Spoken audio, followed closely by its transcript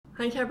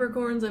Hi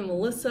Capricorns, I'm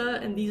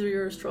Melissa, and these are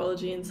your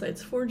astrology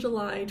insights for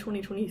July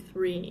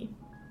 2023.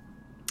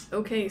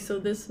 Okay, so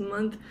this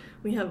month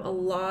we have a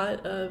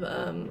lot of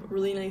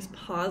really nice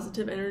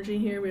positive energy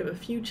here. We have a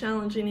few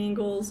challenging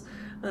angles.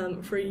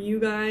 For you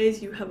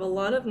guys, you have a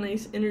lot of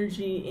nice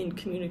energy in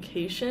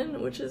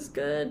communication, which is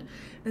good.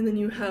 And then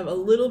you have a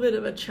little bit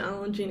of a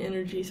challenging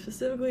energy,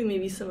 specifically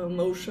maybe some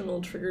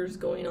emotional triggers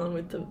going on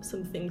with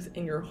some things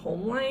in your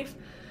home life,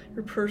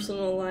 your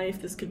personal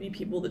life. This could be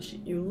people that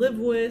you live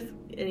with,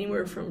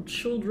 anywhere from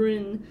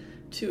children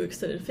to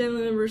extended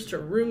family members to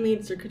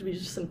roommates. There could be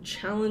just some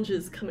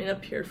challenges coming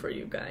up here for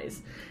you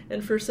guys.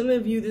 And for some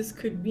of you, this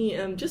could be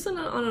just on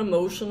an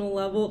emotional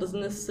level. It doesn't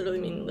necessarily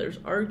mean there's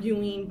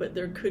arguing, but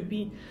there could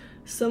be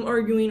some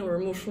arguing or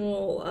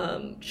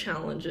emotional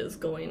challenges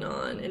going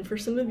on. And for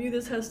some of you,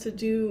 this has to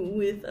do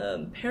with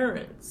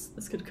parents.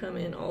 This could come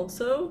in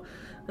also.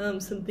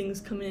 Some things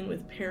come in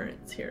with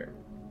parents here.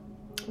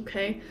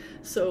 Okay,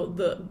 so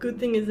the good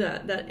thing is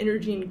that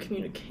energy and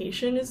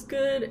communication is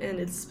good, and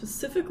it's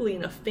specifically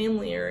in a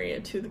family area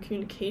to the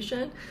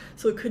communication.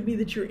 So it could be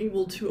that you're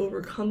able to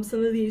overcome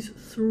some of these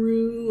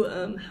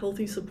through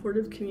healthy,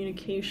 supportive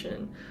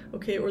communication.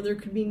 Okay, or there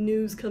could be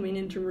news coming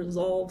in to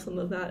resolve some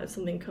of that if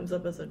something comes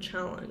up as a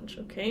challenge.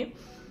 Okay.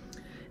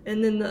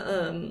 And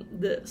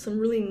then some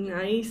really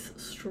nice,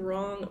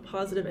 strong,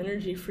 positive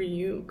energy for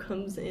you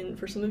comes in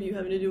for some of you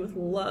having to do with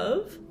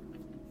love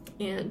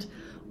and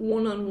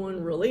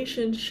one-on-one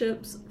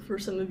relationships. For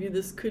some of you,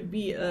 this could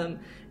be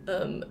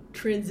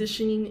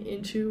transitioning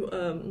into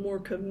more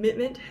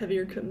commitment,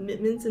 heavier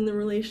commitments in the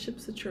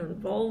relationships that you're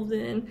involved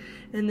in.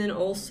 And then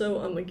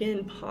also,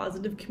 again,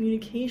 positive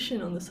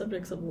communication on the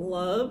subjects of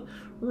love,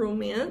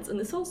 romance, and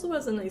this also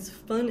has a nice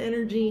fun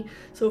energy.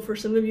 So for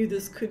some of you,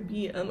 this could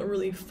be a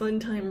really fun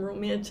time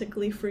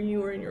romantically for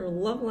you or in your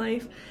love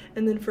life.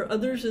 And then for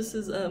others, this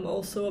is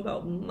also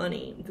about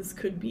money. This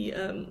could be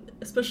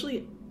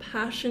especially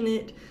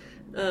passionate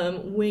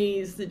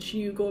ways that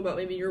you go about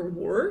maybe your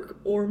work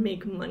or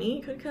make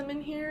money could come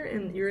in here,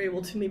 and you're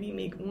able to maybe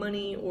make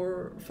money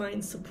or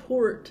find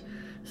support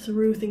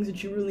through things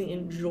that you really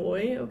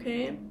enjoy.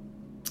 Okay,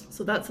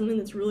 so that's something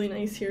that's really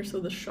nice here. So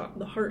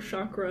the heart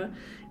chakra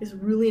is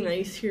really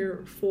nice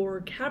here for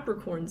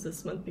Capricorns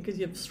this month because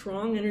you have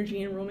strong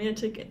energy in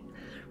romantic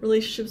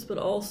relationships, but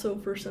also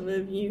for some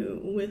of you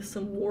with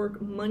some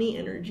work money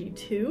energy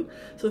too.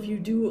 So if you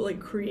do like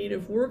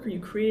creative work or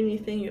you create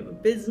anything, you have a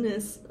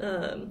business,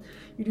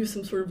 you do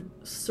some sort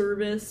of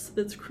service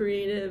that's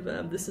creative,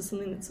 this is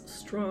something that's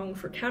strong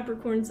for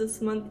Capricorns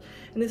this month.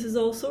 And this is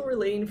also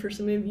relating for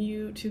some of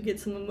you to get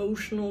some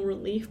emotional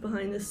relief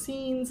behind the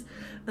scenes,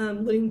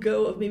 letting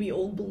go of maybe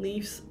old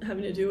beliefs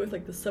having to do with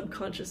like the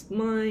subconscious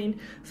mind,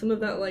 some of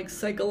that like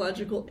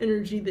psychological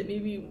energy that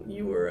maybe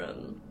you were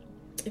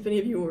if any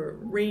of you were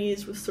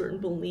raised with certain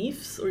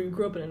beliefs, or you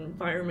grew up in an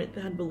environment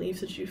that had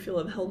beliefs that you feel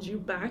have held you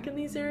back in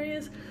these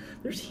areas,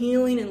 there's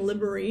healing and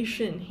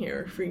liberation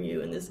here for you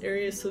in this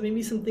area. So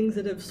maybe some things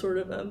that have sort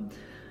of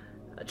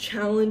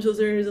challenged those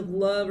areas of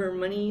love or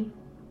money,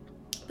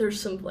 there's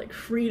some like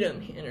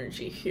freedom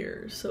energy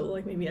here. So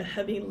like maybe a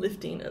heavy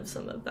lifting of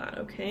some of that.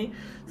 Okay,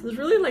 so there's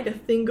really like a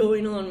thing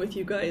going on with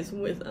you guys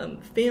with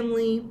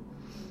family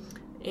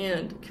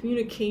and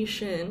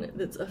communication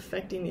that's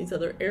affecting these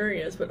other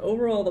areas. But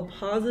overall, the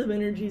positive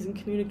energies in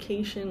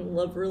communication,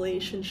 love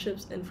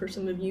relationships, and for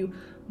some of you,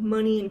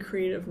 money and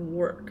creative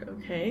work.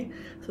 Okay,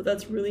 so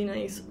that's really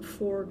nice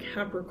for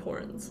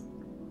Capricorns.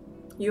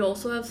 You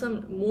also have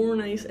some more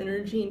nice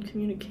energy in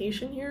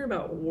communication here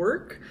about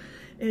work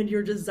and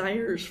your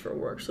desires for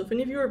work. So if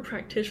any of you are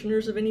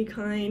practitioners of any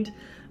kind,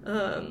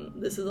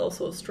 this is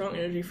also a strong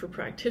energy for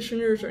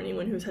practitioners or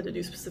anyone who's had to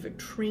do specific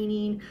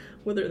training,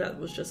 whether that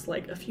was just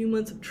like a few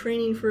months of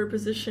training for a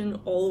position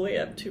all the way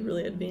up to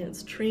really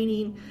advanced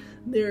training.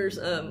 There's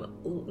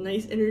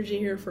nice energy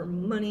here for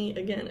money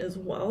again as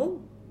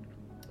well,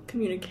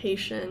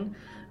 communication,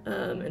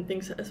 and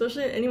things,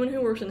 especially anyone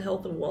who works in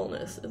health and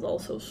wellness is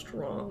also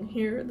strong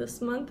here this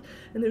month.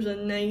 And there's a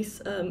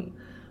nice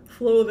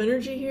flow of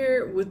energy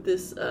here with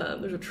this,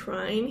 there's a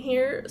trine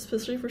here,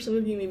 especially for some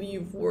of you, maybe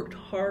you've worked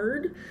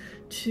hard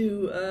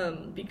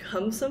to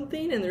become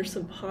something, and there's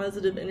some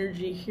positive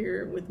energy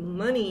here with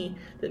money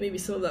that maybe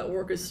some of that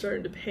work is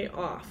starting to pay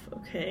off.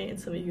 Okay, and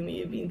some of you may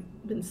have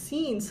been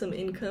seeing some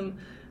income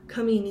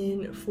coming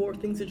in for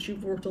things that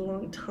you've worked a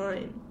long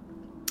time.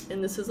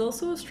 And this is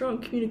also a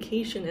strong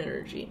communication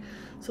energy.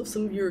 So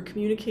some of your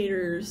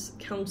communicators,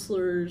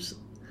 counselors,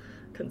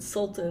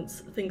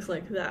 consultants, things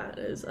like that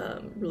is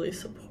really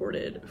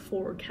supported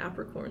for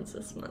Capricorns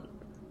this month.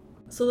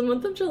 So the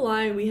month of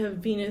July, we have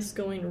Venus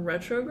going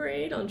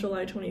retrograde on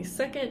July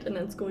 22nd, and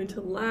that's going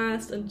to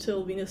last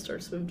until Venus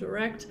starts to move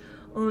direct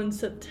on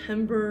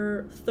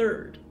September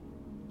 3rd.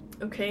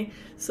 Okay,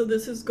 so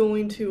this is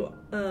going to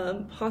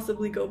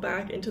possibly go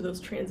back into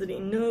those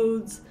transiting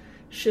nodes,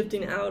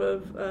 shifting out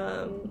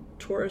of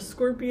Taurus,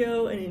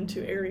 Scorpio, and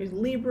into Aries,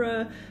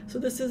 Libra. So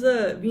this is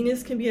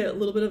Venus can be a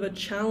little bit of a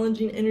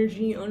challenging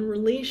energy on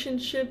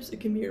relationships. It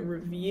can be a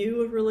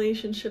review of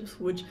relationships,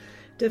 which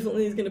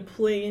definitely is going to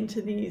play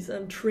into these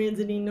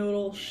transiting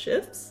nodal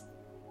shifts.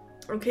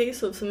 Okay,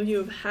 so if some of you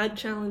have had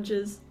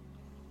challenges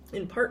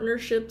in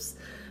partnerships,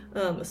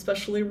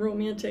 especially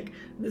romantic,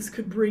 this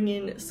could bring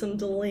in some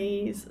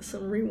delays,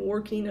 some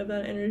reworking of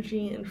that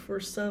energy, and for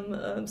some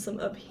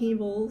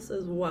upheavals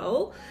as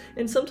well.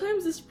 And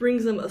sometimes this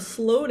brings them a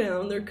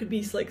slowdown. There could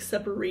be like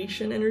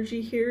separation energy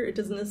here. It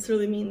doesn't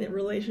necessarily mean that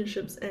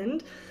relationships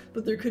end,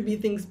 but there could be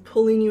things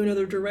pulling you in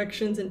other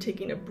directions and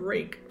taking a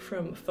break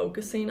from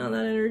focusing on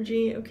that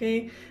energy,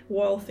 okay,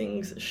 while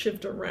things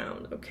shift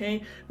around,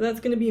 okay? But that's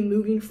going to be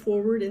moving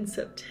forward in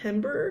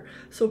September,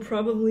 so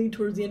probably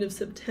towards the end of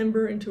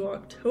September into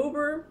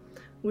October,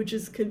 which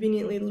is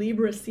conveniently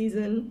Libra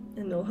season,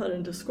 and they'll head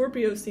into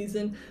Scorpio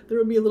season. There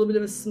will be a little bit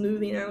of a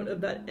smoothing out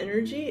of that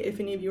energy if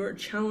any of you are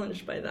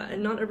challenged by that.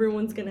 And not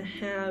everyone's going to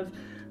have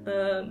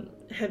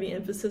heavy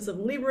emphasis of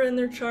Libra in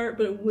their chart,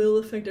 but it will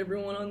affect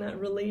everyone on that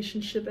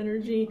relationship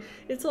energy.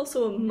 It's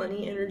also a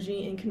money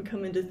energy and can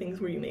come into things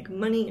where you make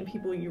money and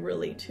people you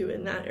relate to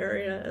in that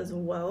area as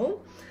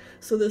well.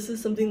 So this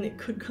is something that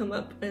could come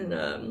up,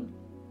 and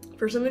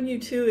for some of you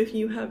too, if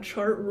you have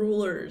chart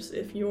rulers,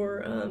 if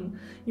you're a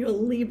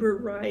Libra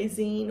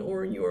rising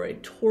or you're a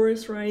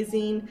Taurus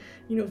rising,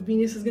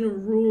 Venus is going to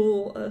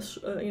rule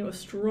a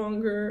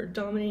stronger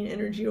dominating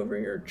energy over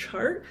your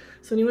chart.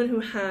 So anyone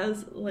who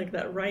has like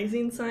that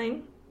rising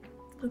sign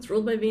that's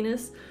ruled by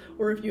Venus,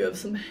 or if you have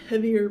some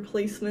heavier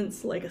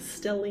placements like a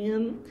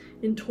stellium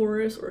in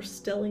Taurus or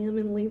stellium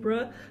in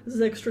Libra, this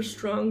is extra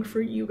strong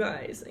for you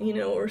guys,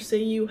 or say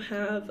you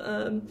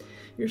have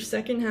your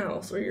second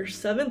house or your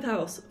seventh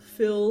house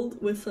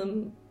filled with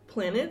some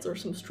planets or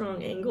some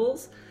strong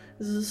angles.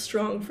 This is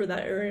strong for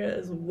that area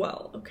as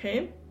well,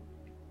 okay?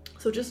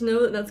 So just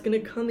know that that's going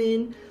to come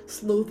in,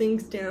 slow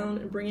things down,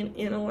 and bring in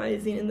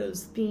analyzing in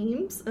those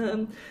themes.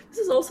 This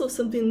is also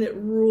something that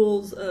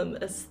rules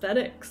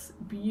aesthetics,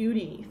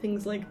 beauty,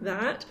 things like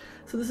that.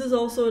 So this is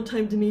also a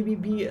time to maybe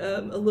be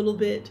a little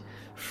bit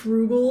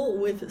frugal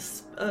with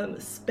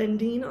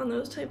spending on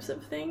those types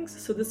of things.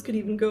 So this could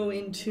even go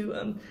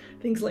into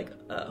things like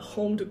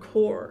home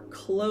decor,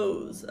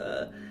 clothes,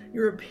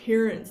 your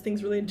appearance,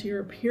 things related to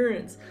your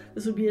appearance.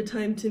 This would be a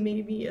time to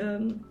maybe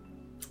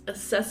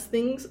assess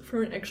things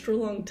for an extra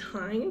long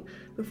time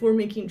before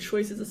making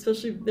choices,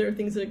 especially if there are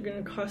things that are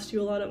going to cost you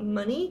a lot of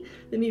money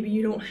that maybe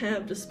you don't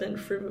have to spend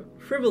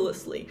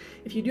frivolously.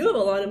 If you do have a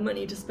lot of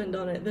money to spend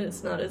on it, then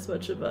it's not as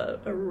much of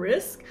a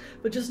risk,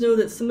 but just know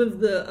that some of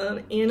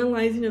the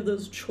analyzing of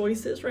those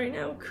choices right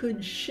now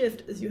could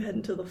shift as you head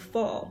into the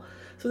fall.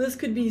 So this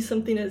could be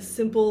something as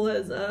simple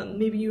as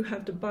maybe you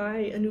have to buy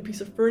a new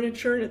piece of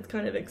furniture and it's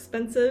kind of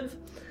expensive,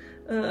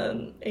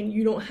 and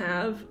you don't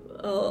have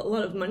a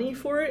lot of money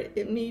for it.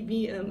 It may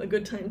be a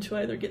good time to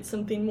either get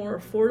something more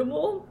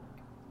affordable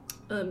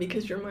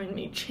because your mind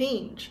may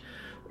change,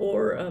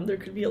 or there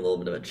could be a little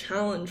bit of a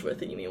challenge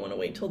with it. You may want to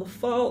wait till the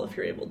fall if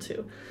you're able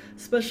to.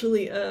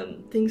 Especially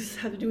things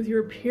have to do with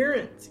your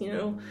appearance.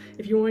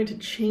 If you're wanting to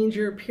change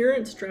your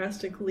appearance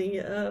drastically,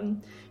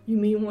 you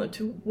may want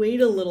to wait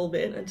a little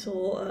bit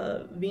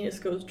until Venus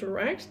goes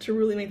direct to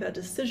really make that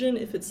decision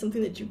if it's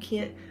something that you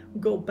can't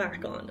go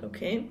back on,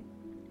 okay?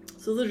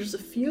 So those are just a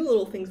few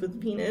little things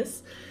with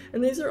Venus.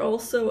 And these are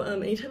also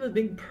any type of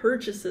big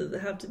purchases that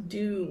have to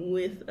do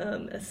with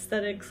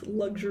aesthetics,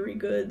 luxury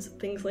goods,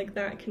 things like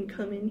that can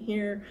come in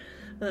here.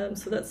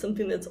 So that's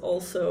something that's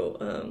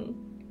also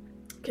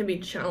can be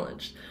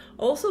challenged.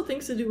 Also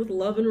things to do with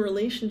love and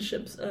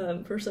relationships.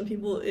 For some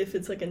people, if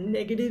it's like a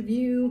negative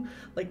view,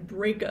 like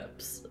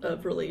breakups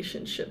of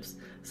relationships.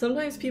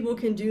 Sometimes people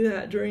can do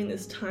that during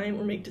this time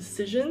or make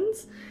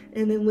decisions,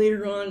 and then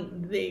later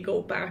on they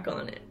go back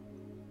on it.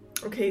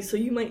 Okay, so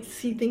you might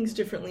see things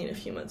differently in a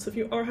few months. So if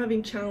you are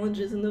having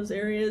challenges in those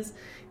areas,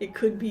 it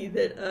could be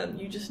that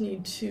you just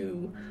need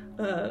to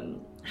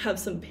have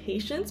some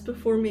patience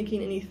before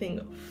making anything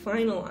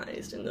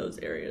finalized in those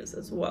areas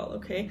as well,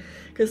 okay?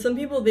 Because some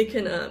people, they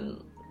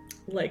can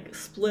like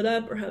split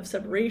up or have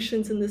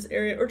separations in this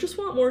area, or just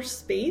want more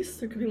space.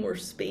 There could be more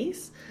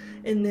space.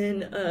 And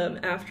then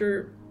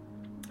after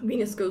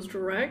Venus goes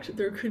direct,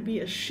 there could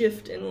be a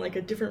shift in like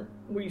a different,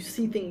 where you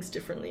see things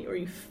differently or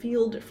you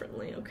feel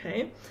differently,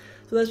 okay?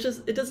 So that's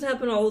just, it doesn't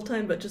happen all the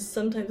time, but just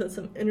sometimes that's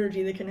some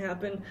energy that can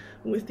happen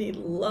with the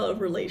love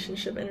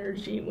relationship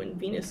energy when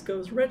Venus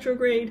goes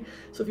retrograde.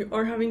 So if you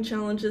are having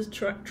challenges,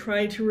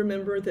 try to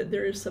remember that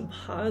there is some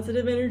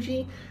positive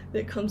energy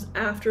that comes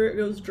after it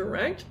goes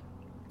direct,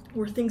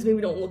 where things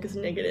maybe don't look as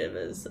negative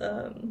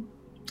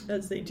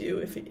as they do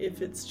if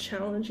it's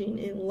challenging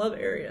in love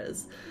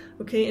areas,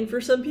 okay? And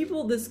for some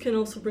people, this can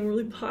also bring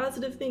really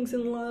positive things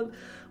in love,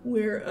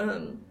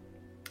 where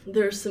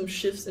there's some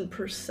shifts in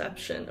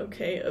perception,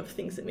 okay, of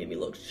things that maybe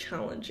look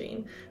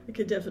challenging. It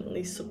could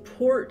definitely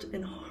support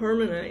and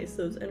harmonize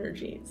those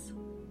energies.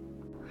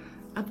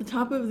 At the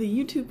top of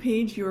the YouTube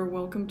page, you are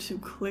welcome to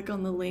click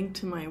on the link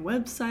to my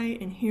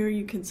website, and here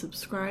you can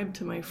subscribe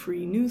to my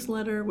free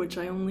newsletter, which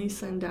I only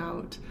send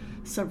out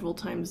several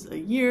times a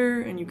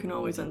year, and you can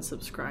always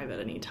unsubscribe at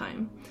any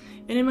time.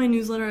 And in my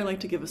newsletter, I like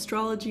to give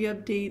astrology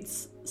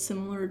updates,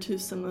 similar to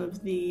some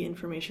of the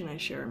information I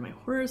share in my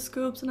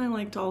horoscopes, and I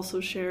like to also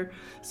share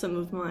some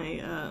of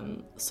my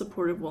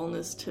supportive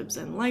wellness tips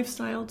and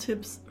lifestyle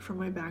tips from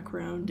my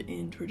background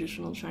in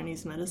traditional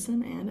Chinese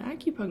medicine and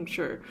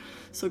acupuncture.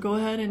 So go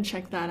ahead and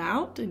check that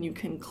out, and you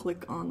can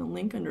click on the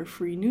link under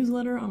free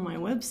newsletter on my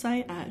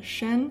website at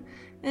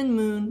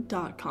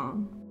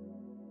shenandmoon.com.